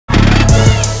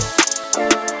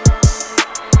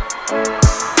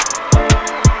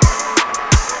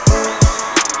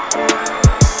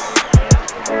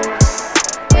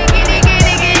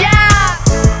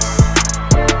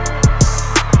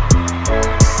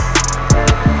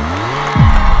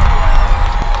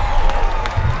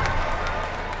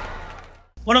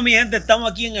Bueno, mi gente,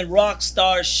 estamos aquí en el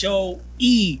Rockstar Show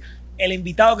y el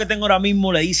invitado que tengo ahora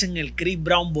mismo le dicen el Chris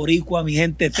Brown boricua. Mi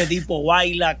gente, este tipo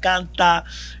baila, canta,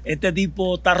 este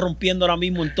tipo está rompiendo ahora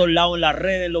mismo en todos lados, en las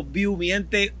redes, en los views. Mi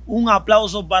gente, un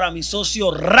aplauso para mi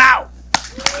socio Rauw.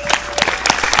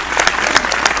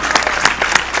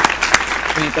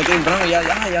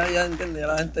 Ya entiende,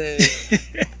 la gente.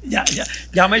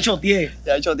 ya me choteé.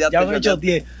 Ya me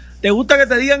choteé. ¿Te gusta que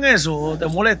te digan eso o te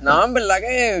molesta? No, en verdad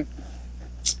que.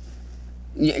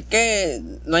 Es que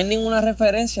no hay ninguna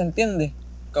referencia, ¿entiendes?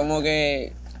 Como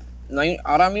que no hay,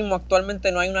 ahora mismo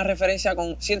actualmente no hay una referencia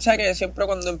con. Sabes que siempre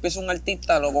cuando empieza un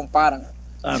artista lo comparan.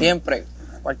 Claro. Siempre.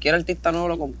 Cualquier artista nuevo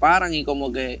lo comparan y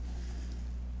como que.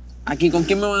 Aquí, ¿con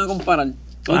quién me van a comparar?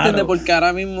 ¿Tú entiendes? Porque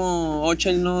ahora mismo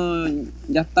Ocher no,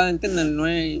 ya está, ¿entiendes? No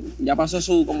es, ya pasó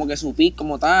su, como que su peak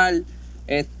como tal.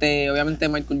 Obviamente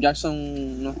Michael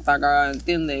Jackson no está acá,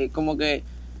 ¿entiendes? Como que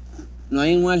no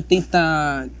hay un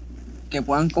artista que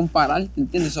puedan comparar,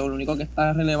 ¿entiendes? Sobre lo único que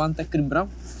está relevante es Chris Brown.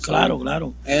 Claro,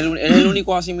 claro. Es el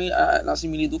único la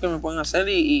similitud que me pueden hacer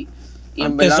y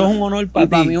en verdad, eso es un honor para ti.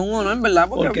 Para mí es un honor, en verdad,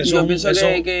 porque yo pienso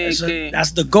que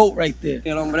that's the GOAT right there. Que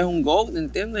el hombre es un GOAT,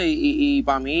 ¿entiendes? Y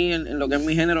para mí, en lo que es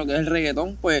mi género, que es el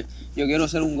reggaetón, pues yo quiero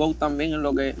ser un GOAT también en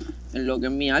lo que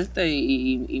es mi arte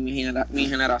y mi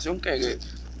generación, que es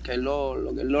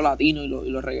lo que es lo latino y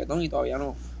lo reggaetón, y todavía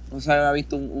no se había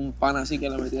visto un pan así que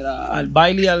le metiera al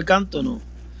baile y al canto, no.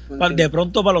 De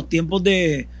pronto, para los tiempos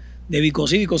de Vico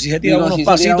sí se tiraba unos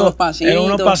pasitos, eran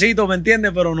unos pasitos, ¿me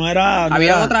entiendes? Pero no era...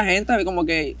 Había otra gente, como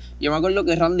que... Yo me acuerdo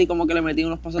que Randy como que le metía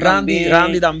unos pasos Randy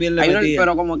también le metía.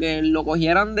 Pero como que lo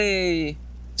cogieran de...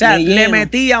 O sea, le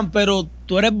metían, pero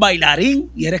tú eres bailarín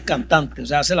y eres cantante. O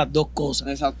sea, hace las dos cosas.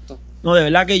 Exacto. No, de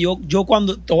verdad que yo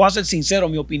cuando... Te voy a ser sincero,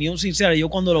 mi opinión sincera. Yo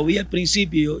cuando lo vi al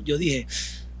principio, yo dije...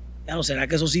 Ya no, ¿será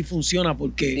que eso sí funciona?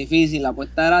 Porque... Difícil, la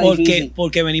apuesta era difícil.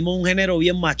 Porque venimos de un género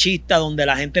bien machista, donde a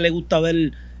la gente le gusta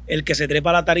ver... el que se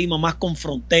trepa a la tarima más con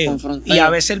fronteo. Y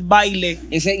a veces el baile...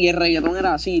 Y el reggaetón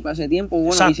era así, para ese tiempo,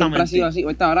 bueno, y siempre ha sido así.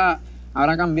 Ahora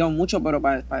ha cambiado mucho, pero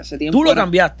para ese tiempo... Tú lo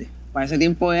cambiaste. Para ese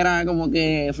tiempo era como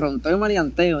que fronteo y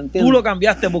maleanteo, ¿entiendes? Tú lo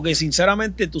cambiaste porque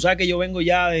sinceramente, tú sabes que yo vengo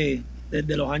ya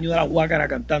desde los años de la Guácara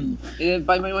cantando.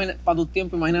 Para tus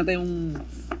tiempos, imagínate un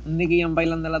Nicky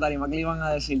bailando en la tarima, ¿qué le iban a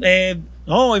decir?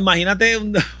 No, imagínate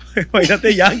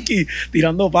Yankee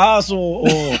tirando pasos o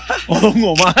Don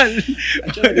Omar.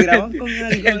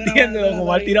 ¿Entiendes? Don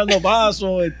Omar tirando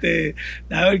pasos.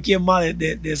 A ver quién más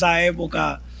de esa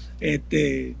época.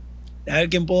 A ver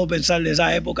quién puedo pensar de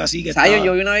esa época así que Zion,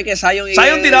 yo vi una vez que Zion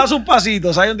tiraba sus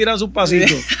pasitos,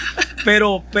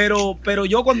 pero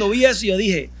yo cuando vi eso yo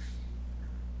dije,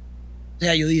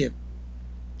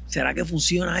 ¿será que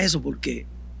funciona eso? Porque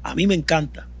a mí me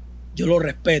encanta, yo lo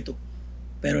respeto,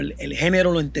 pero el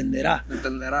género lo entenderá.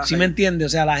 ¿Sí me entiendes? O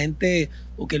sea, la gente,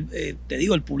 porque te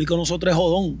digo, el público de nosotros es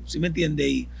jodón, ¿sí me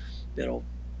entiendes? Pero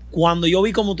cuando yo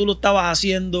vi cómo tú lo estabas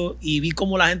haciendo y vi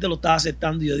cómo la gente lo estaba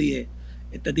aceptando, yo dije,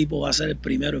 este tipo va a ser el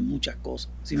primero en muchas cosas.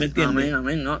 ¿Sí me entiendes?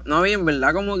 Amén. No, bien,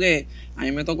 verdad, como que a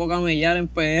mí me tocó camellar en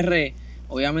PR.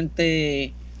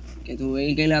 Obviamente que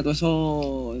tuve que ir a todo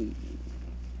eso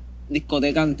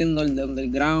discoteca, entiendo, el de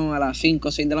underground a las 5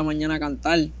 o 6 de la mañana a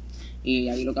cantar. Y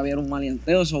ahí lo que había era un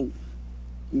maleanteo.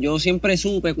 Yo siempre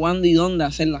supe cuándo y dónde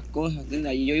hacer las cosas,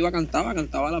 ¿entiendes? Allí yo iba cantaba a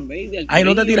las baby. Ahí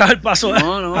no te tirabas el paso.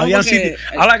 No. Había sitio,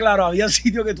 ahora claro, había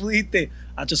sitio que tú dijiste,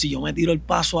 Hacho, si yo me tiro el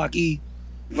paso aquí,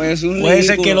 puede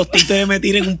ser que los títeres me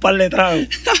tiren un par de tragos.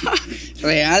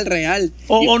 Real.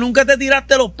 O nunca te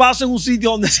tiraste los pasos en un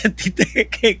sitio donde sentiste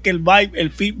que el vibe,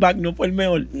 el feedback no fue el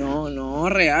mejor. No,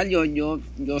 real.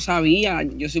 Yo sabía,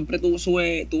 yo siempre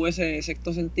tuve ese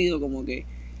sexto sentido, como que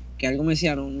algo me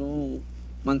decía, no,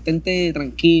 mantente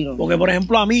tranquilo. Porque, por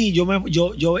ejemplo, a mí, yo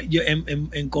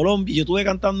en Colombia, yo estuve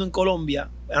cantando en Colombia,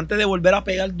 antes de volver a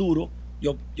pegar duro,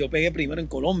 yo pegué primero en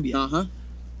Colombia. Ajá.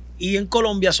 Y en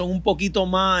Colombia son un poquito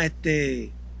más,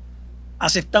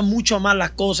 aceptan mucho más las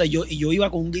cosas. Y yo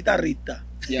iba con un guitarrista.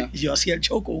 Yeah. Y yo hacía el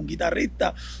show con un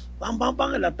guitarrista, pam,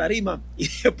 en la tarima. Y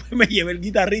después me llevé el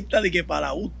guitarrista de que para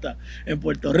la Justa, en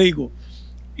Puerto Rico.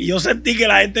 Y yo sentí que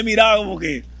la gente miraba como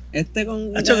que...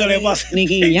 con ¿qué le pasa?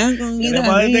 Nicky con guitarrista. ¿Qué le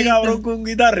pasa a este cabrón con un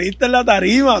guitarrista en la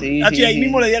tarima? Sí, ahí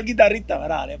mismo le di al guitarrista,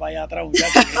 dale para allá atrás,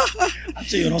 muchacho.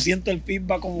 Yo no siento el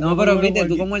feedback como... No, pero viste,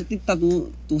 tú como artista,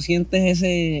 tú sientes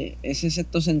ese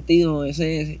sexto sentido,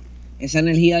 esa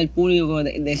energía del público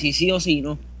de si sí o sí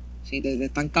no. Si te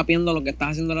están capeando lo que estás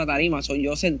haciendo en la tarima.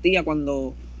 Yo sentía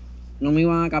cuando no me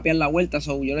iban a capear la vuelta.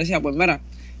 Yo le decía, pues mira,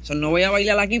 no voy a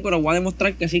bailar aquí, pero voy a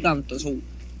demostrar que sí canto.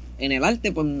 En el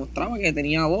arte, pues mostraba que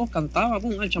tenía voz, cantaba,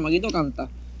 pum, el chamaquito canta.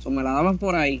 Me la daban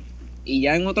por ahí. Y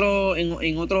ya en otras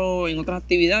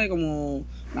actividades como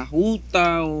la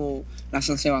Justa o la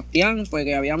San Sebastián, pues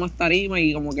que había más tarima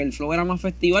y como que el flow era más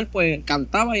festival, pues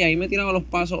cantaba y ahí me tiraba los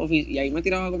pasos, y ahí me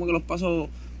tiraba como que los pasos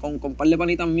con un par de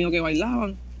panitas míos que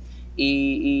bailaban.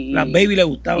 Las baby le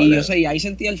gustaba. Y yo sé, y ahí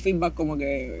sentía el feedback como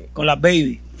que... Con las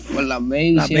baby. Con las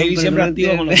baby. Las baby siempre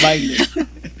activas con los bailes.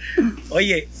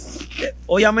 Oye,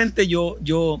 obviamente yo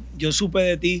supe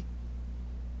de ti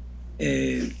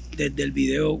desde el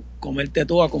video Comerte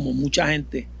Toda, como mucha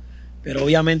gente, pero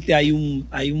obviamente hay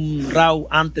un Rauw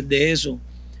antes de eso.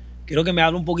 Quiero que me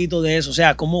hable un poquito de eso, o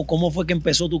sea, cómo fue que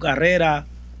empezó tu carrera.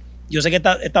 Yo sé que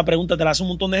esta pregunta te la hace un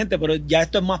montón de gente, pero ya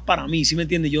esto es más para mí, ¿sí me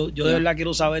entiendes? Yo de verdad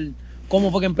quiero saber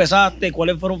cómo fue que empezaste,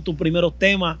 cuáles fueron tus primeros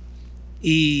temas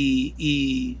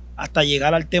y hasta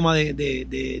llegar al tema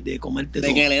de Comerte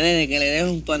Toda. De que le dé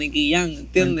junto a Nicky,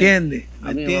 ¿entiendes? ¿Me entiendes?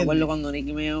 Me acuerdo cuando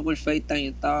Nicky me llamó por FaceTime y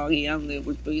estaba guiando y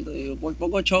por poquito, y yo por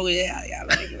poco choco y dije,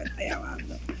 diablo, Nicky me está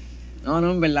llamando.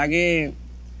 No, en verdad que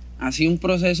ha sido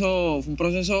fue un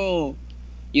proceso,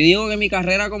 yo digo que mi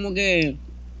carrera como que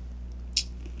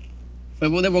fue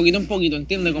de poquito en poquito,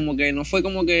 ¿entiendes? Como que no fue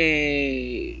como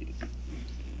que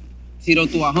 0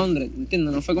 to 100,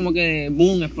 ¿entiendes? No fue como que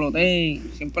boom, exploté.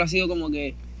 Siempre ha sido como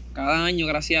que cada año,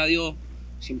 gracias a Dios,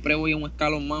 siempre voy a un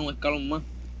escalón más.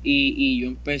 Y yo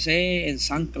empecé en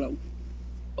SoundCloud.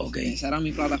 Okay. Esa era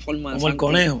mi plataforma. Como el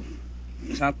Conejo.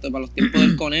 Exacto, para los tiempos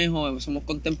del Conejo, somos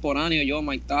contemporáneos, yo,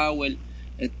 Mike Tower,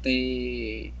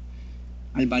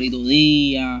 Alvarito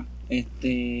Díaz,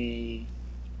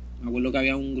 me acuerdo que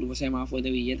había un grupo que se llamaba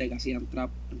Fuerte Billete que hacían trap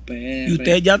en PR. Y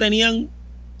ustedes ya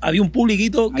había un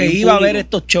publiquito que iba a ver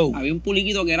estos shows. Había un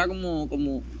publiquito que era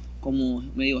como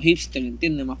medio hipster,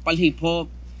 ¿entiendes? Más para el hip hop.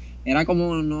 Era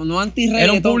como no anti-reggaeton.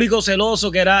 Era un público celoso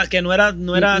que no era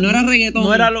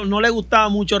reggaetón. No le gustaba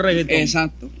mucho el reggaetón.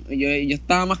 Exacto. Yo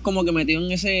estaba más como que metido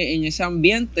en ese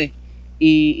ambiente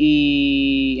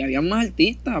y había más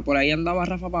artistas. Por ahí andaba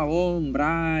Rafa Pavón,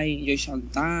 Bray, Joy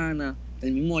Santana,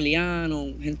 el mismo Liano,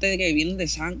 gente que viene de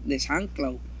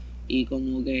SoundCloud. Y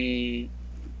como que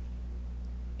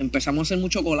empezamos a hacer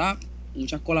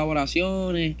muchas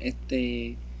colaboraciones.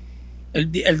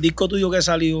 El disco tuyo que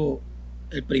salió,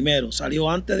 el primero, ¿salió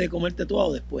antes de Comerte Toda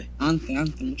o después? Antes,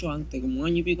 mucho antes, como un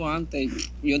año y pico antes.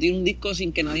 Yo tiré un disco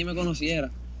sin que nadie me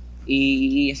conociera.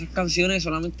 Y esas canciones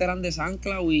solamente eran de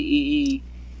SoundCloud y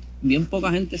bien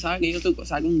poca gente sabe que yo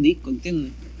saqué un disco,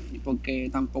 ¿entiendes? Porque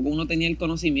tampoco uno tenía el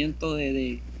conocimiento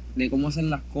de cómo hacer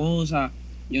las cosas.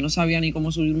 Yo no sabía ni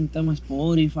cómo subir un tema a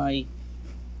Spotify.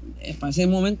 Para ese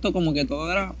momento como que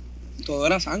todo era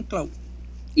SoundCloud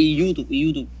y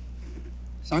YouTube.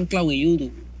 SoundCloud y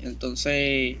YouTube.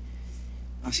 Entonces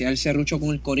hacía el serrucho con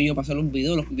el corillo para hacer los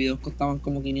videos costaban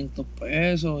como 500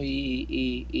 pesos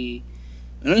y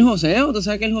bueno, el joseo, tú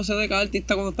sabes que el joseo de cada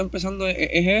artista cuando está empezando es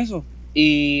eso.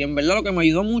 Y en verdad lo que me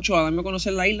ayudó mucho a darme a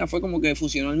conocer la isla fue como que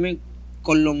fusionarme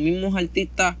con los mismos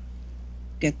artistas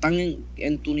que están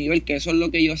en tu nivel, que eso es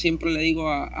lo que yo siempre le digo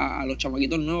a los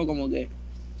chamaquitos nuevos, como que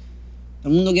todo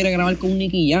el mundo quiere grabar con un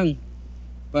Nicky,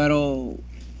 pero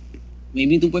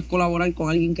maybe tú puedes colaborar con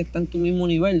alguien que está en tu mismo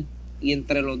nivel y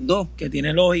entre los dos, que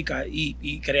tiene lógica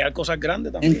y crear cosas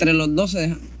grandes también. Entre los dos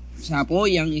se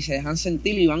apoyan y se dejan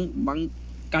sentir y van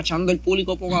cachando el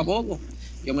público poco a poco.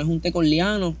 Yo me junté con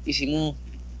Liano, hicimos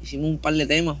un par de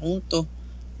temas juntos,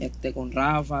 con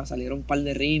Rafa, salieron un par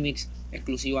de remix,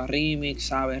 Exclusiva Remix,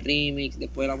 Sabe Remix,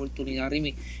 Después de la Oportunidad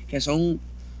Remix, que son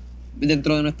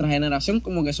dentro de nuestra generación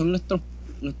como que son nuestros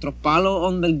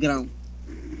palos underground.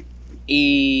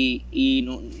 Y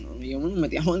nos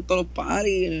metíamos en todos los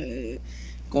parties,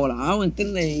 colados,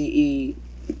 ¿entiendes? Y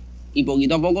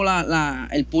poquito a poco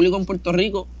el público en Puerto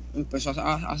Rico empezó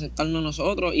a aceptarnos a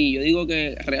nosotros, y yo digo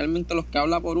que realmente los que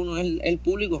habla por uno es el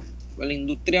público. Pues la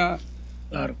industria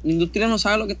no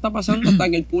sabe lo que está pasando hasta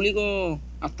que el público,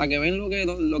 hasta que ven lo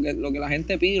que la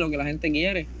gente pide, lo que la gente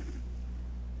quiere.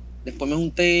 Después me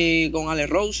junté con Ale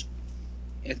Rose,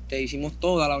 hicimos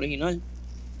toda la original.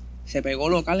 Se pegó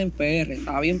local en PR,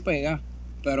 estaba bien pegada,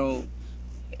 pero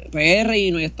PR y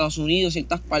en Estados Unidos,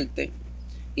 ciertas partes.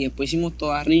 Y después hicimos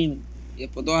toda Rimi. Y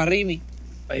después toda Rimi.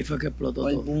 Ahí fue que explotó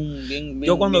todo. Boom,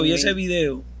 yo cuando vi ese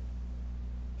video,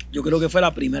 yo creo que fue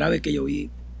la primera vez que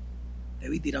te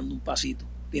vi tirando un pasito.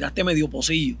 Tiraste medio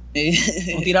pocillo.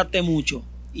 No tiraste mucho.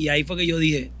 Y ahí fue que yo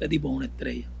dije, este tipo es una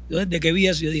estrella. Yo desde que vi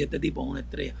eso, yo dije, este tipo es una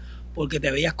estrella. Porque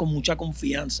te veías con mucha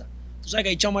confianza. Tú sabes que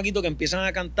hay chamaquitos que empiezan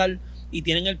a cantar y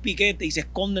tienen el piquete y se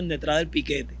esconden detrás del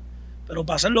piquete. Pero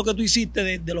para hacer lo que tú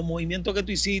hiciste, de los movimientos que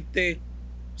tú hiciste,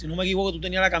 si no me equivoco, tú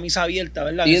tenías la camisa abierta,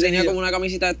 ¿verdad? Sí, yo tenía como una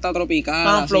camisita esta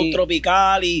tropical. Flow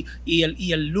tropical y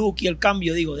el look y el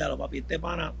cambio. Digo, ya lo papi, este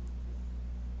pana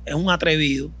es un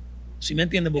atrevido, ¿sí me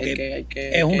entiendes? Porque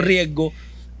es un riesgo.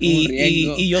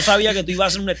 Y yo sabía que tú ibas a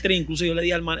hacer un stream. Incluso yo le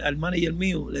dije al manager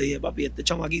mío, le dije, papi, este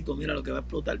chamaquito, mira lo que va a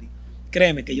explotar.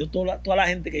 Créeme que yo, toda la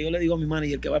gente que yo le digo a mi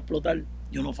manager que va a explotar,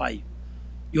 yo no fallo.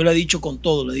 Yo le he dicho con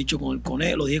todo, lo he dicho con el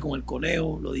conejo, lo dije con el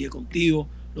conejo, lo dije contigo,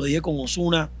 lo dije con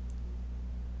Ozuna,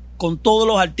 con todos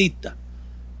los artistas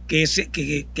que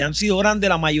han sido grandes,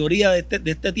 la mayoría de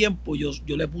este tiempo, yo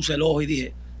le puse el ojo y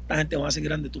dije, esta gente va a ser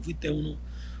grande, tú fuiste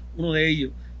uno de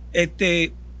ellos.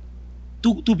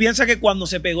 ¿Tú piensas que cuando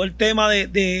se pegó el tema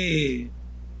de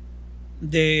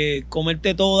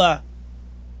Comerte Toda,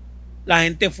 la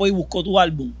gente fue y buscó tu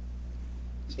álbum?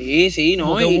 Sí,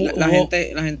 no, y la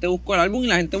gente buscó el álbum y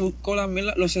la gente buscó también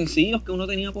los sencillos que uno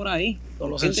tenía por ahí.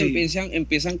 Todos los sencillos.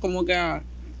 Empiezan como que a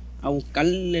buscar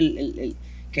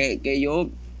que yo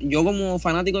como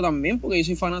fanático también, porque yo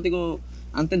soy fanático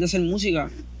antes de hacer música,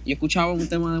 yo escuchaba un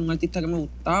tema de un artista que me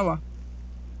gustaba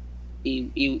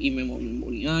y me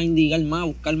volvía a indicar más, a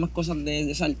buscar más cosas de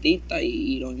ese artista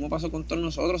y lo mismo pasó con todos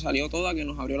nosotros, salió Toda, que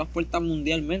nos abrió las puertas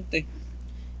mundialmente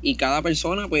y cada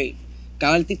persona, pues,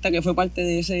 cada artista que fue parte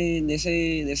de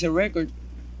ese record,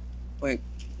 pues,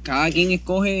 cada quien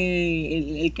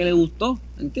escoge el que le gustó,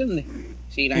 ¿entiendes?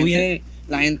 Sí,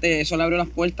 la gente, eso le abrió las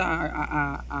puertas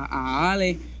a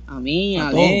Ale, a mí,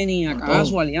 a Denny, a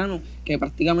Casu, a Liano, que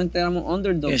prácticamente éramos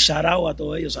underdogs. Que shout out a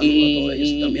todos ellos, saludos a todos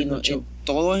ellos también.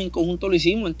 Todos en conjunto lo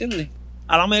hicimos, ¿entiendes?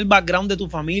 Háblame del background de tu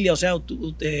familia, o sea,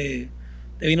 te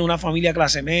vino una familia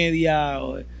clase media.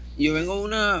 Yo vengo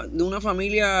de una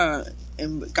familia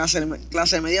en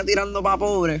clase media tirando para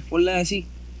pobres, por decir.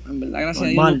 En verdad, gracias a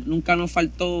Dios, nunca nos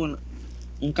faltó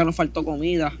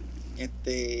comida.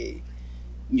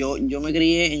 Yo me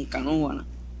crié en Canóvana,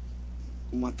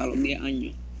 como hasta los 10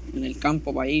 años, en el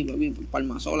campo para ahí,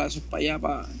 Palmasola, eso es para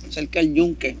allá, cerca del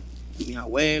Yunque. Mis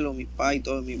abuelos, mis padres,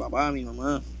 todos, mi papá, mi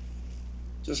mamá.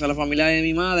 Entonces la familia de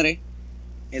mi madre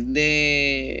es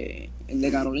de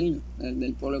Carolina,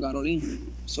 del pueblo de Carolina.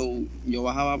 So, yo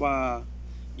bajaba para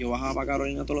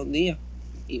Carolina todos los días.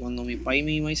 Y cuando mi papá y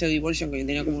mi mamá se divorcian, que yo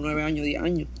tenía como 9 años, 10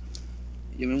 años,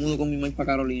 yo me mudo con mi mamá para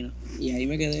Carolina. Y ahí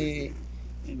me quedé,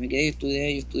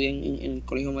 estudié en el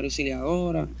colegio María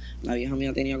Auxiliadora. La vieja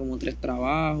mía tenía como 3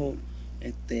 trabajos.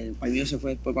 El país mío se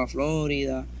fue después para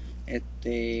Florida.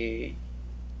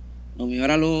 Lo mío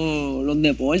era los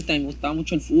deportes. A mí me gustaba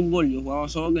mucho el fútbol. Yo jugaba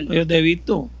soccer. Yo te he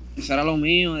visto. Eso era lo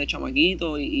mío de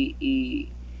chamaquito. Y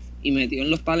metido en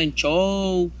los talent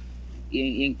shows.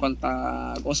 Y en cuanto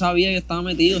a cosas había, yo estaba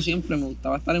metido siempre. Me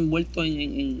gustaba estar envuelto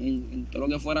en todo lo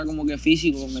que fuera como que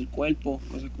físico, con el cuerpo,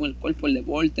 cosas con el cuerpo, el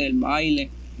deporte, el baile.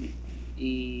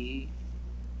 Y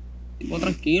tipo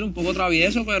tranquilo, un poco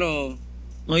travieso, pero...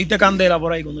 ¿No diste candela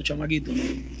por ahí cuando chamaquito?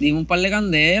 Dimos un par de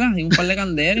candelas, un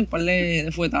par de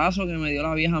fuetazos que me dio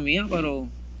la vieja mía, pero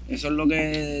eso es lo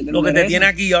que te tiene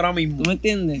aquí ahora mismo. ¿Tú me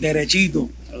entiendes? Derechito.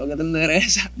 Eso es lo que te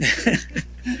endereza.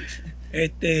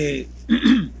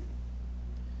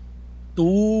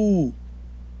 Tú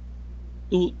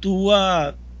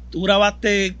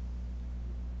grabaste.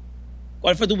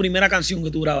 ¿Cuál fue tu primera canción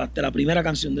que tú grabaste? La primera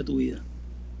canción de tu vida.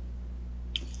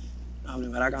 La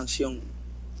primera canción.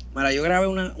 Mira, yo grabé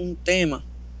un tema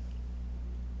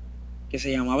que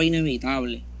se llamaba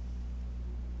Inevitable.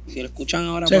 Si lo escuchan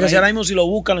ahora. O sea, que si ahora mismo si lo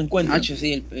buscan, lo encuentran.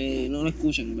 Sí, no lo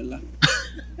escuchen, ¿verdad?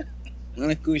 No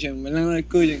lo escuchen, ¿verdad? No lo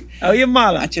escuchen. ¿Era bien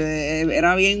mala?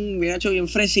 Era bien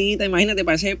fresita. Imagínate,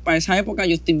 para esa época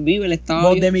Justin Bieber estaba...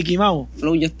 ¿Voz de Mickey Mouse?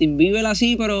 Justin Bieber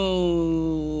así,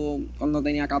 pero cuando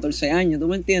tenía 14 años, ¿tú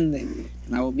me entiendes?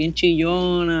 La voz bien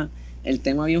chillona, el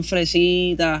tema bien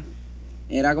fresita.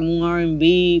 Era como un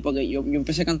R&B, porque yo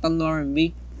empecé cantando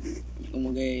R&B.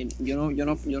 Como que yo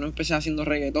no empecé haciendo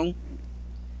reggaetón.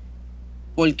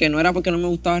 Porque no era porque no me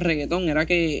gustaba el reggaetón, era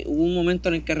que hubo un momento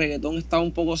en el que el reggaetón estaba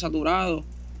un poco saturado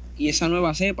y esa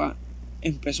nueva cepa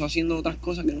empezó haciendo otras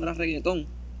cosas que no era reggaetón.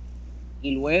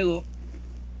 Y luego,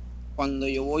 cuando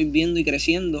yo voy viendo y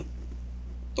creciendo,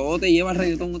 todo te lleva al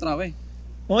reggaetón otra vez.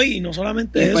 Oye, y no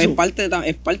solamente eso. Es parte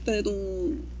de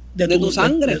tu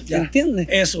sangre, ¿me entiendes?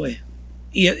 Eso es.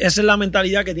 Y esa es la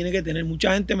mentalidad que tiene que tener.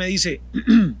 Mucha gente me dice,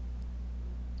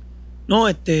 no,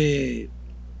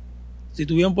 si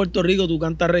tú vives en Puerto Rico, tú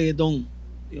cantas reggaetón.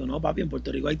 Digo, no, papi, en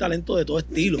Puerto Rico hay talento de todo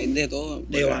estilo. Hay de todo.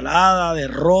 De balada, de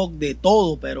rock, de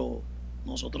todo, pero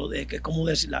nosotros, es que es como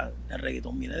decir, el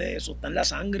reggaetón viene de eso, está en la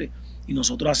sangre. Y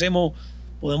nosotros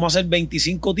podemos hacer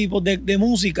 25 tipos de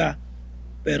música,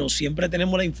 pero siempre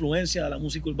tenemos la influencia de la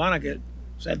música urbana,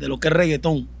 o sea, de lo que es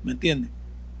reggaetón, ¿me entiendes?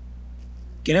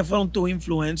 ¿Quiénes fueron tus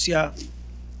influencias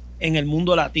en el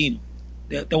mundo latino?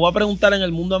 Te voy a preguntar en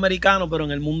el mundo americano, pero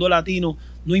en el mundo latino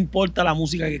no importa la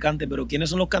música que cante, pero ¿quiénes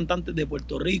son los cantantes de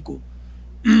Puerto Rico?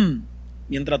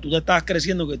 Mientras tú te estabas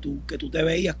creciendo, que tú te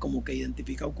veías como que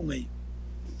identificado con ellos.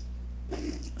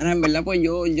 Ahora, en verdad, pues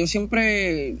yo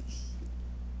siempre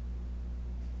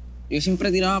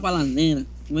tiraba para las nenas,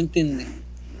 ¿tú me entiendes?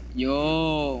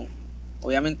 Yo,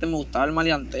 obviamente me gustaba el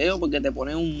maleanteo porque te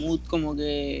pone un mood como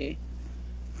que,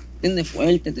 ¿entiendes?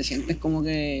 Fuerte, te sientes como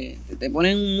que, te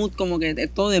ponen un mood como que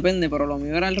todo depende, pero lo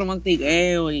mío era el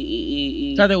romantiqueo O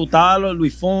sea, ¿te gustaba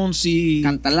Luis Fonsi?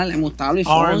 Cantarla, me gustaba Luis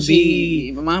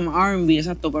Fonsi, más R&B,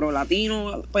 exacto, pero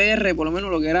latino, PR, por lo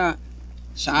menos lo que era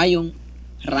Zion,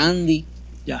 Randy,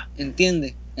 ya,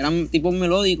 ¿entiendes? Eran tipos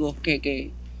melódicos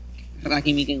que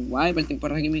Rakim y White, el tiempo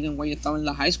de Rakim y White, yo estaba en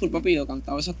la high school, papi, yo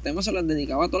cantaba esos temas, se los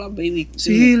dedicaba a todas las babies.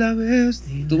 Sí, la ves.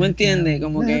 ¿Tú me entiendes?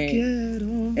 Como que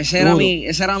ese era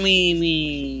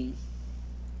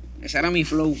mi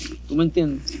flow, ¿tú me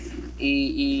entiendes?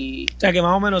 O sea, que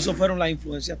más o menos eso fueron las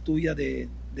influencias tuyas de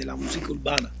la música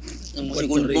urbana.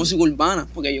 Música urbana,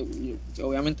 porque yo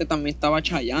obviamente también estaba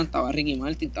Chayanne, estaba Ricky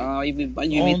Martin, estaba David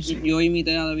Bisbal. Yo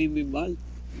imité a David Bisbal.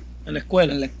 ¿En la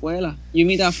escuela? En la escuela. Yo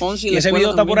imité a Fonsi. ¿Y ese video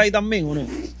está por ahí también o no?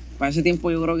 Para ese tiempo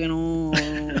yo creo que no.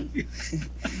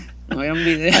 No había un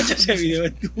video. Ese video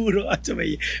es duro.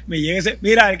 Me llega ese.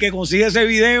 Mira, el que consigue ese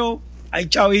video, hay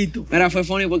chavito. Mira, fue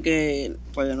funny porque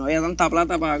pues, no había tanta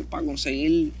plata para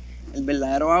conseguir el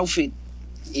verdadero outfit.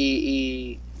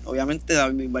 Y obviamente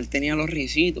David Bisbal tenía los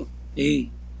risitos. Sí.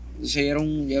 Entonces yo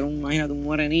era imagínate, un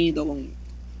morenito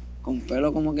con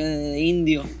pelo como que de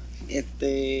indio.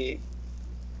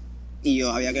 Y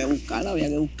yo había que buscar la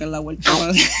vuelta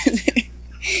para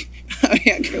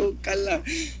había que buscar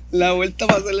la vuelta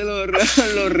para hacerle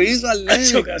los rizos al nene.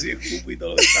 Yo casi escupito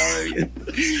lo que estaba bebiendo.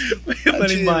 Me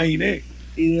lo imaginé.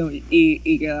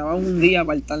 Y quedaba un día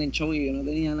para el talent show y yo no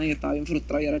tenía nada, yo estaba bien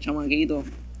frustrado, yo era chamaquito.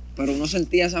 Pero uno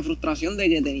sentía esa frustración de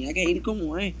que tenía que ir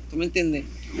como es, ¿tú me entiendes?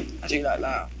 Así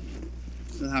la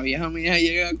vieja mía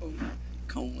llega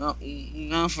con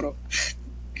un afro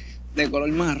de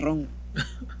color marrón.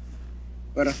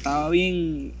 Pero estaba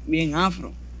bien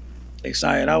afro.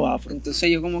 Exagerado afro.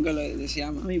 Entonces yo como que le decía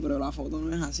a mami, pero la foto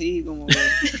no es así, como que...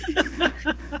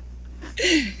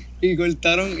 y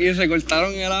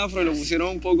recortaron el afro y lo pusieron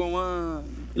un poco más...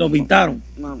 ¿Lo pintaron?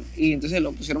 Y entonces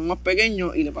lo pusieron más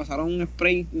pequeño y le pasaron un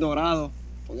spray dorado,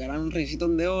 porque eran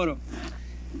ricitos de oro.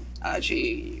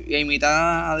 Y a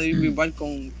imitar a David Bisbal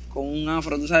con un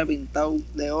afro, tú sabes, pintado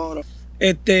de oro.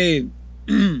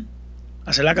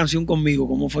 Hacer la canción conmigo,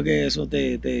 ¿cómo fue que eso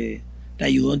te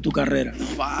ayudó en tu carrera?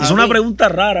 No, es una pregunta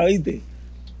rara, ¿viste?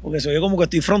 Porque se oye como que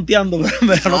estoy fronteando,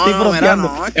 pero no estoy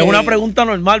fronteando. Es una pregunta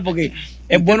normal porque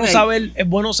es bueno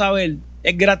saber,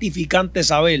 es gratificante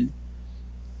saber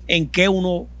en qué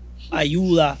uno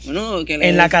ayuda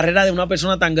en la carrera de una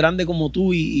persona tan grande como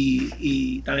tú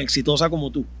y tan exitosa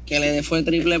como tú. Que le dé fue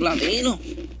triple platino.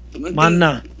 Más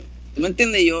nada. ¿Tú me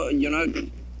entiendes? Yo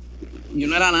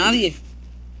no era nadie.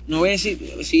 No voy a decir,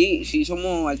 sí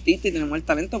somos artistas y tenemos el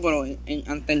talento, pero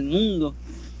ante el mundo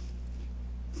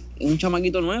es un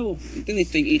chamaquito nuevo,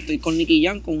 ¿entiendes? Y estoy con Nicky,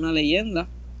 con una leyenda.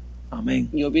 Amén.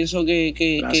 Yo pienso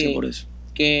gracias por eso.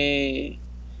 Que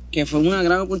fue una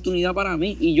gran oportunidad para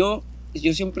mí. Y yo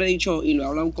siempre he dicho, y lo he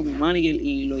hablado con mi manager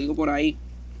y lo digo por ahí,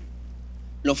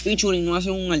 los featuring no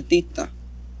hacen un artista.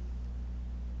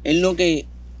 Es lo que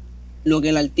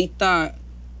el artista...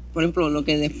 Por ejemplo, lo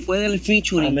que después del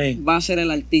featuring va a ser el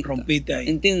artista. Rompiste ahí.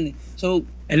 ¿Entiendes?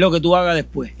 Es lo que tú hagas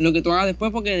después. Lo que tú hagas después,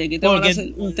 porque de qué te van a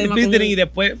hacer un tema featuring y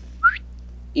después...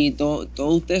 Y todos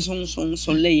ustedes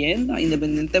son leyendas.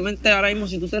 Independientemente ahora mismo,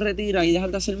 si tú te retiras y dejas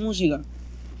de hacer música,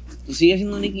 tú sigues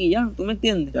siendo Nicky, ¿tú me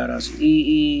entiendes? Ya, gracias.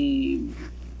 Y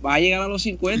vas a llegar a los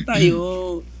 50 y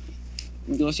yo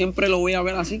siempre lo voy a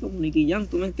ver así, como Nicky,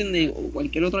 ¿tú me entiendes? O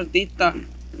cualquier otro artista.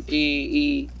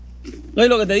 No, y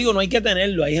lo que te digo, no hay que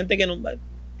tenerlo. Hay gente que no...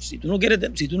 Si tú no quieres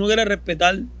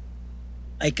respetar,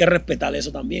 hay que respetar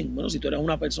eso también. Bueno, si tú eres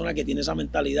una persona que tiene esa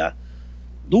mentalidad,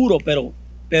 duro, pero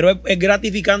es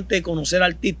gratificante conocer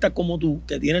artistas como tú,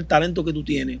 que tienen el talento que tú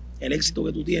tienes, el éxito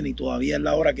que tú tienes, y todavía es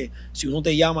la hora que si uno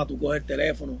te llama, tú coges el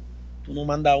teléfono, tú no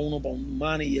mandas a uno para un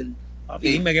manager, papi,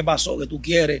 dime qué pasó, qué tú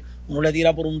quieres, uno le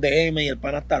tira por un DM y el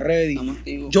pana está ready.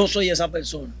 Yo soy esa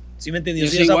persona, ¿sí me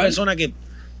entiendes? Yo soy esa persona que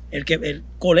el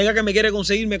colega que me quiere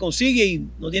conseguir me consigue y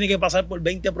no tiene que pasar por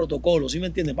 20 protocolos, ¿sí me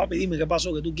entiendes? Papi, dime qué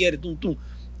pasó, qué tú quieres, tú.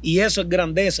 Y eso es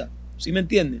grandeza, ¿sí me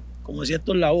entiendes? Como decía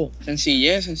esto en la voz.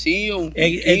 Sencillez, sencillo.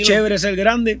 Es chévere ser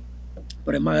grande,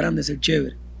 pero es más grande ser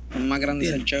chévere. Es más grande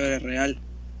ser chévere, real.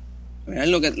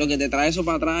 Real, lo que te trae eso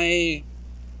para atrás es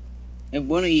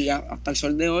bueno, y hasta el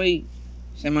sol de hoy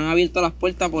se me han abierto las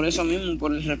puertas por eso mismo,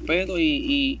 por el respeto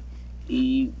y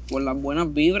por las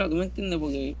buenas vibras, ¿tú me entiendes?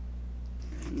 Porque...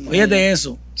 Óyete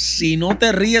eso, si no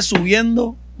te ríes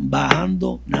subiendo,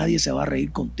 bajando, nadie se va a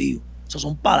reír contigo. Esas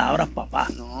son palabras, papá.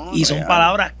 No, y son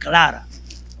palabras claras.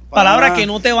 Palabras que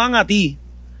no te van a ti,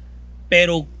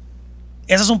 pero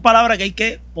esas son palabras que hay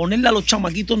que ponerle a los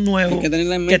chamaquitos nuevos que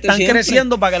están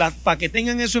creciendo para que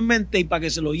tengan eso en mente y para que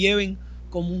se lo lleven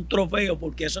como un trofeo,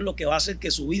 porque eso es lo que va a hacer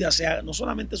que su vida sea, no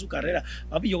solamente su carrera.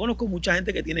 Papi, yo conozco mucha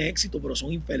gente que tiene éxito, pero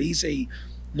son infelices y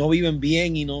no viven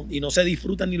bien y no se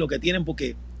disfrutan ni lo que tienen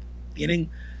porque tienen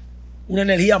una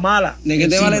energía mala. ¿De qué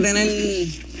te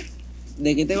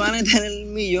vale tener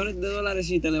millones de dólares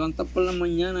si te levantas por la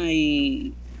mañana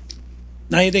y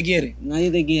nadie te quiere? Nadie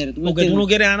te quiere. Porque tú no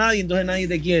quieres a nadie, entonces nadie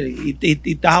te quiere. Y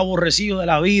estás aborrecido de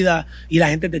la vida y la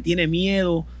gente te tiene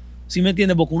miedo. ¿Sí me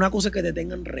entiendes? Porque una cosa es que te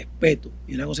tengan respeto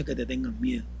y una cosa es que te tengan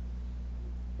miedo.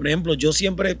 Por ejemplo, yo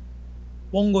siempre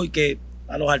pongo y que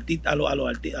a los artistas, a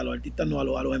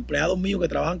los empleados míos que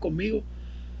trabajan conmigo,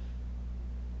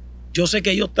 yo sé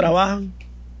que ellos trabajan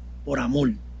por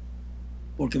amor,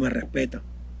 porque me respetan.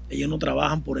 Ellos no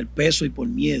trabajan por el peso y por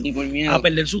miedo. A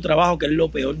perder su trabajo, que es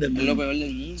lo peor del mundo.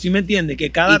 ¿Sí me entiendes? Que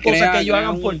cada cosa que ellos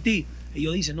hagan por ti,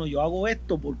 ellos dicen, no, yo hago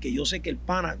esto porque yo sé que el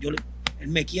pana, él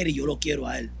me quiere y yo lo quiero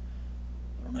a él.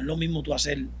 Pero no es lo mismo tú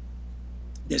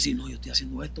decir, no, yo estoy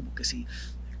haciendo esto porque si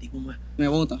el tipo me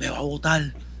va a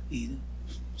votar.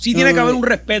 Sí tiene que haber un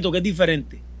respeto que es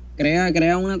diferente.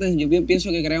 Crea una tensión. Yo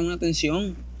pienso que crea una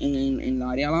tensión en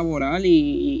la área laboral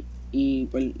y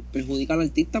perjudica al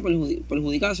artista,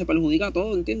 se perjudica a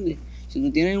todo, ¿entiendes? Si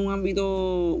tú tienes un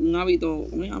hábito,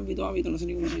 ¿cómo es hábito? No sé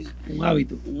ni cómo se dice.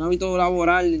 Un hábito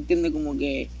laboral, ¿entiendes? Como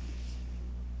que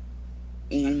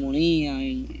en armonía,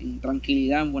 en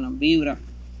tranquilidad, en buenas vibras.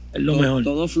 Es lo mejor.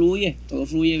 Todo fluye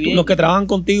bien. Los que trabajan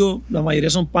contigo, la mayoría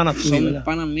son panas tuyos, Son ¿verdad?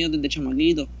 panas míos desde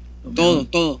chamaquito.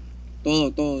 Todo.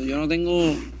 Yo no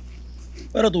tengo...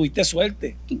 Pero tuviste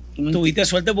suerte. Tuviste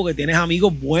suerte porque tienes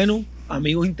amigos buenos,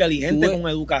 amigos inteligentes, con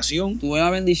educación. Tuve la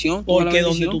bendición. Porque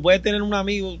donde tú puedes tener un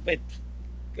amigo, que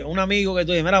es un amigo que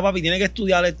tú dices, mira papi, tienes que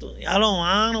estudiar esto. Ya lo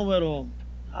mano, pero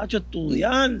hacho,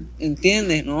 estudiar.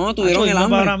 ¿Entiendes? No, tuvieron el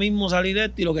hambre. Ahora mismo salir de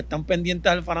esto y los que están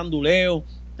pendientes al faranduleo,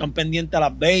 están pendientes a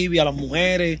las baby, a las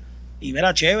mujeres. Y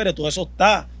mira, chévere, todo eso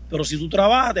está. Pero si tú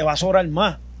trabajas, te va a sobrar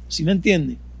más. ¿Sí me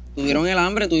entiendes? Tuvieron el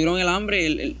hambre.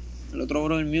 El otro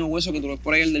bro del mío, Hueso, que tú ves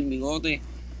por ahí, el del bigote.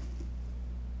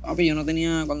 Papi, yo no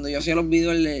tenía... Cuando yo hacía los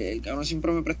videos, el cabrón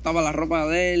siempre me prestaba la ropa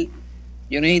de él.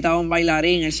 Yo necesitaba un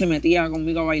bailarín, él se metía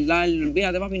conmigo a bailar.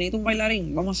 Olvídate, papi, necesito un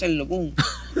bailarín, vamos a hacerlo, pum.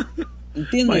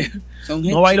 ¿Entiendes?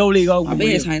 No bailo obligado. Papi,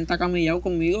 esa gente ha camellado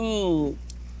conmigo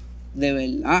de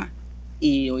verdad.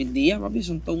 Y hoy día, papi,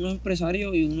 son todos unos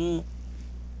empresarios y uno...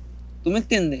 ¿Tú me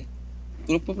entiendes?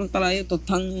 Tú los puedes preguntar a ellos,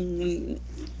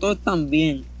 todos están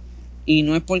bien. Y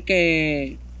no es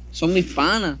porque son mis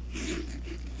panas,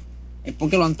 es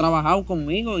porque lo han trabajado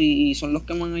conmigo y son los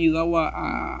que me han ayudado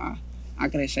a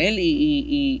crecer.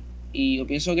 Y yo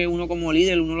pienso que uno como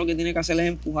líder, uno lo que tiene que hacer es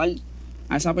empujar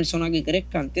a esa persona que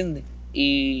crezca, ¿entiendes?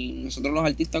 Y nosotros los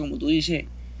artistas, como tú dices,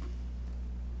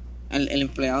 el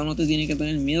empleado no te tiene que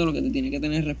tener miedo, lo que te tiene que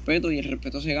tener es respeto, y el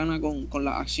respeto se gana con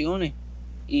las acciones.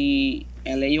 Y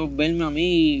el ellos verme a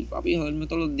mí, papi, joderme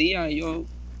todos los días, ellos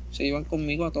se iban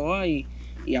conmigo a todas y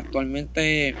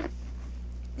actualmente eso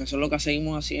es lo que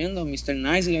seguimos haciendo. Mr.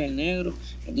 Nice, el negro,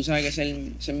 que tú sabes que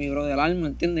ese es mi bro del alma,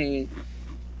 ¿entiendes?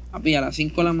 Papi, a las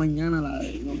 5 de la mañana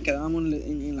nos quedábamos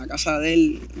en la casa de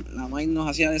él, la maíz nos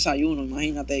hacía desayuno,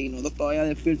 imagínate, y nosotros todavía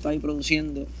despiertos ahí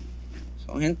produciendo.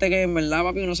 Son gente que en verdad,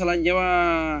 papi, uno se la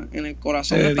lleva en el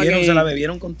corazón. Se la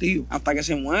bebieron contigo. Hasta que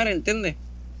se muere, ¿entiendes?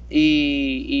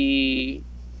 Y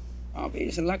papi,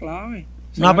 esa es la clave.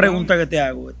 Una pregunta que te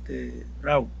hago,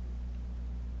 Rauw.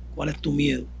 ¿Cuál es tu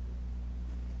miedo?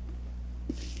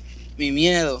 Mi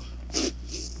miedo.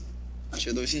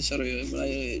 Yo estoy sincero,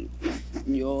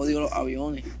 yo odio los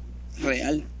aviones.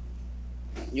 Real.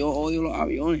 Yo odio los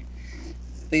aviones.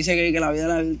 Te dice que la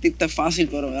vida del artista es fácil,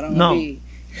 pero ahora no.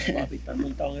 Papi, estar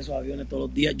montado en esos aviones todos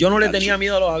los días. Yo no le tenía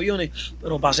miedo a los aviones,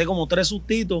 pero pasé como 3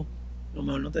 sustitos. Lo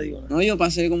mejor no te digo nada. No, yo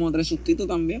pasé como 3 sustitos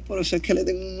también, por eso es que le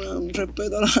tengo un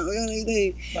respeto a los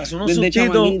aviones. Pasé unos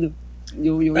sustitos.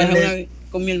 Yo viajé una vez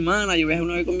con mi hermana,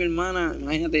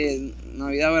 imagínate,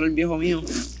 Navidad a ver el viejo mío.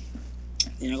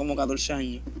 Tenía como 14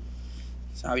 años.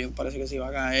 Ese avión parece que se iba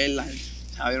a caer,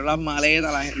 se abrieron las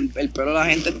maletas, el pelo de la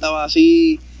gente estaba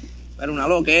así, era una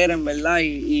loquera en verdad,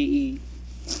 y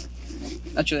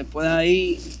Nacho, después de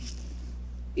ahí,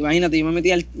 imagínate, yo me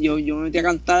metí a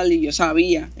cantar y yo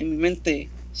sabía en mi mente,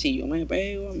 si yo me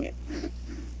pego,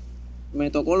 me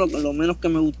tocó lo menos que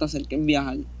me gusta hacer, que es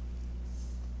viajar.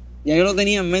 Ya yo lo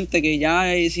tenía en mente, que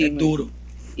ya es duro.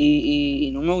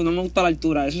 Y no me gusta la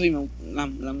altura. Eso sí,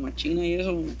 las machinas y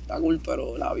eso está cool,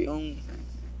 pero el avión,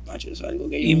 macho, eso es algo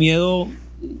que y miedo.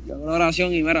 Yo hago la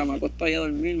oración y mira, me acuesto ahí a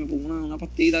dormir, me pongo una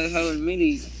pastillita de esa de dormir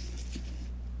y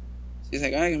si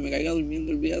se cae, que me caiga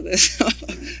durmiendo, olvídate de eso.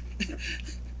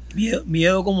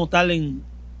 Miedo como tal en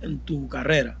tu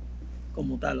carrera,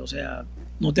 como tal, o sea,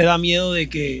 ¿no te da miedo de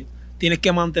que tienes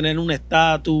que mantener un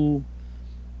estatus?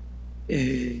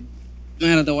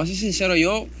 Mira, te voy a ser sincero,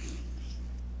 yo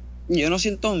no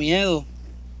siento miedo.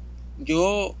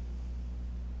 Yo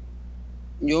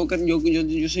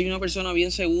soy una persona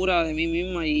bien segura de mí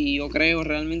misma y yo creo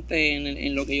realmente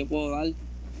en lo que yo puedo dar.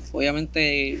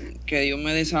 Obviamente que Dios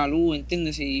me dé salud,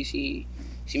 ¿entiendes? Si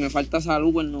me falta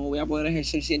salud, pues no voy a poder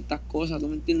ejercer ciertas cosas, ¿tú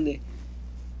me entiendes?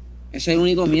 Ese es el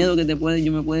único miedo que me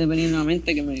puede venir en la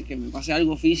mente, que me pase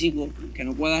algo físico, que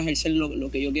no pueda ejercer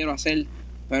lo que yo quiero hacer.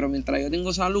 Pero mientras yo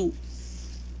tengo salud,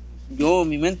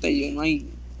 mi mente,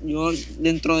 yo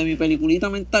dentro de mi peliculita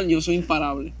mental, yo soy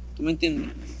imparable, ¿tú me entiendes?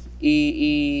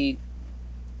 Y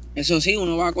eso sí,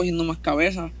 uno va cogiendo más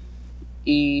cabeza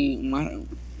y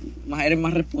eres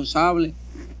más responsable.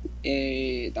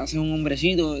 Te haces un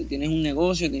hombrecito, tienes un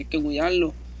negocio, tienes que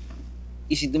cuidarlo.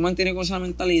 Y si tú mantienes con esa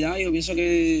mentalidad, yo pienso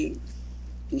que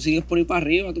tú sigues por ahí para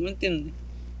arriba, ¿tú me entiendes?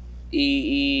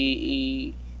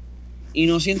 Y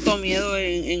no siento miedo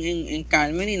en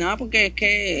caerme ni nada, porque es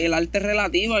que el arte es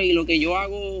relativa y lo que yo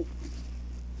hago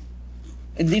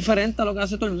es diferente a lo que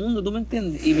hace todo el mundo, ¿tú me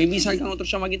entiendes? Y baby salgan otros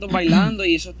chamaquitos bailando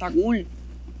y eso está cool,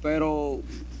 pero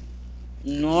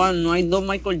no hay dos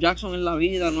Michael Jackson en la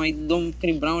vida, no hay dos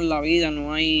Chris Brown en la vida,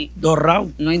 no hay dos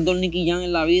Rauw, no hay dos Nicky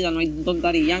en la vida, no hay dos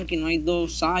Daddy Yankee, no hay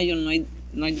dos Zion, no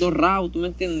hay dos Rauw, ¿tú me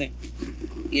entiendes?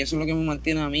 Y eso es lo que me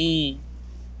mantiene a mí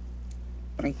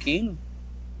tranquilo.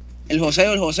 El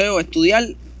joseo, estudiar,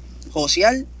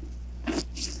 josear,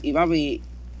 y papi,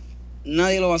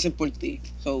 nadie lo va a hacer por ti.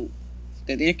 So,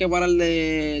 te tienes que parar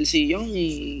del sillón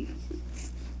y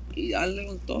darle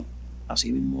con todo.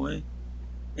 Así mismo es.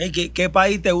 ¿Qué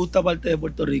país te gusta aparte de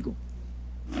Puerto Rico?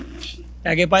 O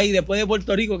sea, ¿qué país, después de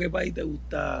Puerto Rico, qué país te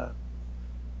gusta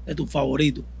de tus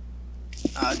favoritos?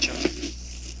 Hacho,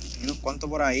 hay unos cuantos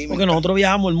por ahí. Porque nosotros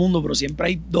viajamos el mundo, pero siempre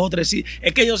hay 2 o 3 sitios.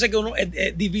 Es que yo sé que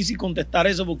es difícil contestar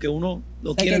eso porque uno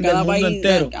lo quiere del mundo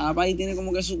entero. Cada país tiene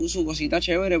como que su cosita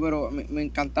chévere, pero me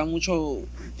encanta mucho.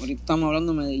 Ahorita estamos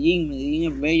hablando de Medellín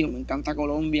es bello, me encanta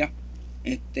Colombia.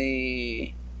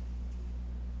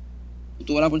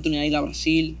 Tuve la oportunidad de ir a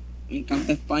Brasil, me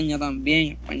encanta España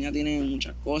también. España tiene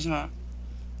muchas cosas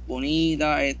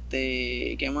bonitas.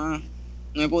 ¿Qué más?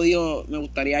 No he podido, me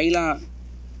gustaría ir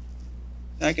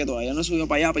sabes que todavía no he subido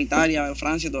para allá, para Italia, para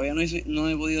Francia, todavía no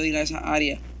he podido ir a esa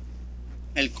área.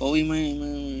 El COVID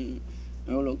me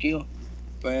bloqueó,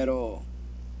 pero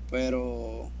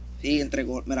sí,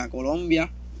 mira,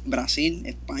 Colombia, Brasil,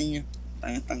 España,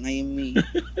 están ahí en mi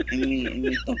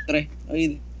top 3,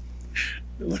 ¿oíste?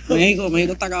 México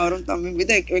está cabrón también,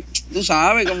 viste, tú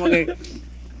sabes, como que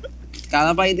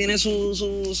cada país tiene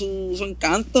su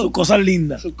encanto. Sus cosas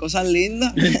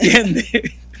lindas. ¿Me entiendes?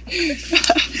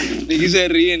 Nicky se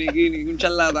ríe, Nicky un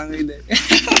charlatán, ¿viste?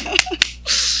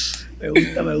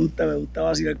 Me gusta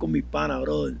vacilar con mis panas,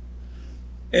 brother.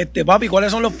 Papi,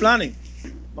 ¿cuáles son los planes?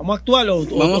 ¿Vamos a actuar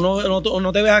o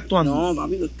no te ves actuando? No,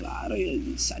 papi, pues claro,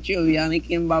 yo vi a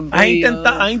Nicky en Bad Boy.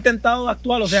 ¿Has intentado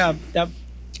actuar? O sea,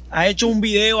 ¿has hecho un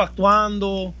video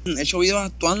actuando? He hecho videos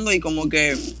actuando y como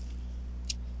que...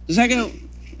 Tú sabes que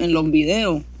en los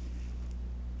videos,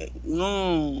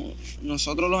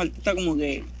 nosotros los artistas como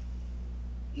que...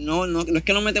 No es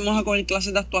que nos metemos a coger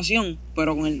clases de actuación,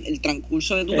 pero con el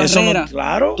transcurso de tu carrera,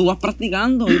 claro, tú vas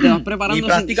practicando y te vas preparando. Mi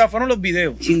práctica fueron los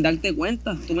videos. Sin darte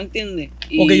cuenta, ¿tú me entiendes?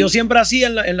 Porque yo siempre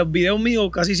hacía, en los videos míos,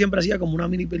 casi siempre hacía como una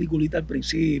mini peliculita al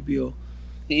principio.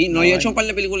 Sí, yo he hecho un par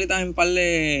de peliculitas en par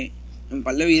de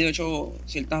videos, he hecho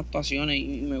ciertas actuaciones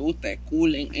y me gusta, es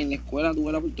cool. En la escuela tuve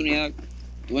la oportunidad,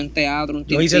 estuve en teatro un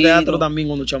tiempito. Yo hice teatro también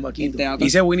cuando chamaquito.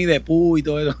 Hice Winnie the Pooh y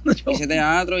todo eso. Hice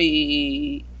teatro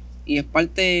y es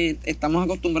parte, estamos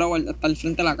acostumbrados a estar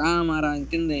frente a la cámara,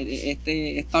 ¿entiendes?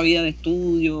 Esta vida de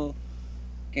estudio,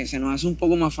 que se nos hace un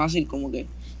poco más fácil como que,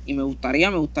 y me gustaría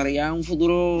en un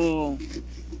futuro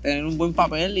tener un buen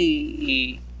papel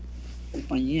y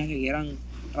compañías que quieran,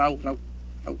 Rauw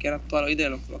quiera actuar, ¿oíste?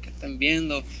 Los que estén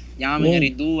viendo, llámame,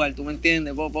 Eric Duval, ¿tú me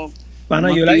entiendes? Pop.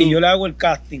 Pana, yo le hago el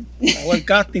casting.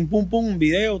 Pum, un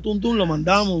video, tum, lo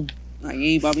mandamos.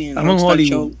 Aquí, papi, en Rockstar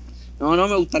Show. No,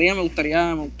 me gustaría en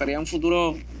un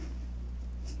futuro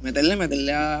meterle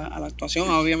a la actuación.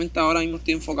 Obviamente ahora mismo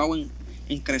estoy enfocado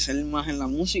en crecer más en la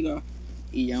música,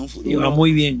 y ya en un futuro. Y va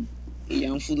muy bien. Y ya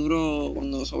en un futuro,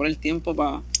 cuando sobre el tiempo,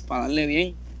 para darle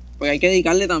bien. Porque hay que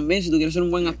dedicarle también. Si tú quieres ser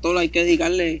un buen actor, hay que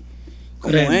dedicarle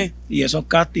como es. Y esos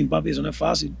castings, papi, eso no es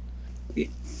fácil.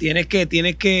 Tienes que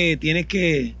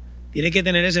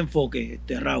tener ese enfoque,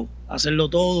 Rauw. Hacerlo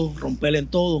todo, romper en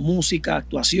todo, música,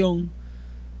 actuación,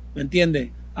 ¿me entiendes?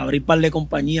 Abrir par de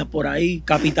compañías por ahí,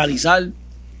 capitalizar,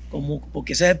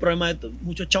 porque ese es el problema de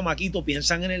muchos chamaquitos,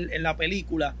 piensan en la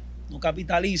película, no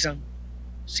capitalizan.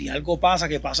 Si algo pasa,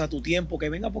 que pasa tu tiempo, que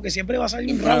venga, porque siempre va a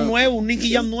salir un Rauw nuevo, un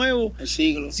Nicky Jam nuevo. El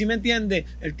siglo. ¿Sí me entiendes?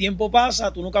 El tiempo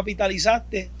pasa, tú no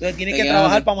capitalizaste, entonces tienes que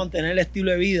trabajar para mantener el estilo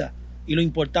de vida. Y lo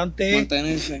importante es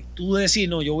tú decir,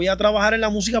 no, yo voy a trabajar en la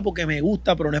música porque me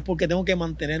gusta, pero no es porque tengo que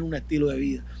mantener un estilo de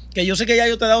vida. Que yo sé que ya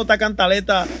yo te he dado esta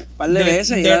cantaleta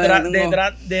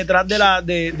detrás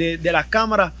de las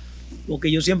cámaras,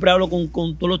 porque yo siempre hablo con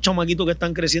todos los chamaquitos que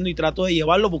están creciendo y trato de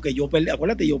llevarlo, porque yo perdí,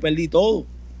 acuérdate, yo perdí todo.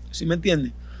 ¿Sí me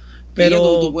entiendes?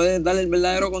 Pero tú puedes darle el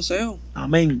verdadero consejo.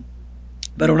 Amén.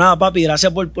 Pero nada, papi,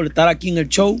 gracias por estar aquí en el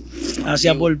show.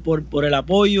 Gracias por el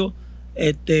apoyo.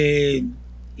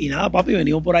 Y nada, papi,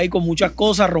 venimos por ahí con muchas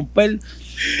cosas, romper.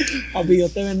 Papi,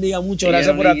 Dios te bendiga mucho.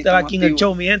 Gracias por estar aquí en el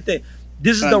show, mi gente.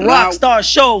 This is the Rockstar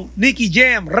Show. Nicky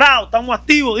Jam, Rauw, estamos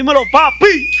activos. Dímelo,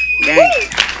 papi.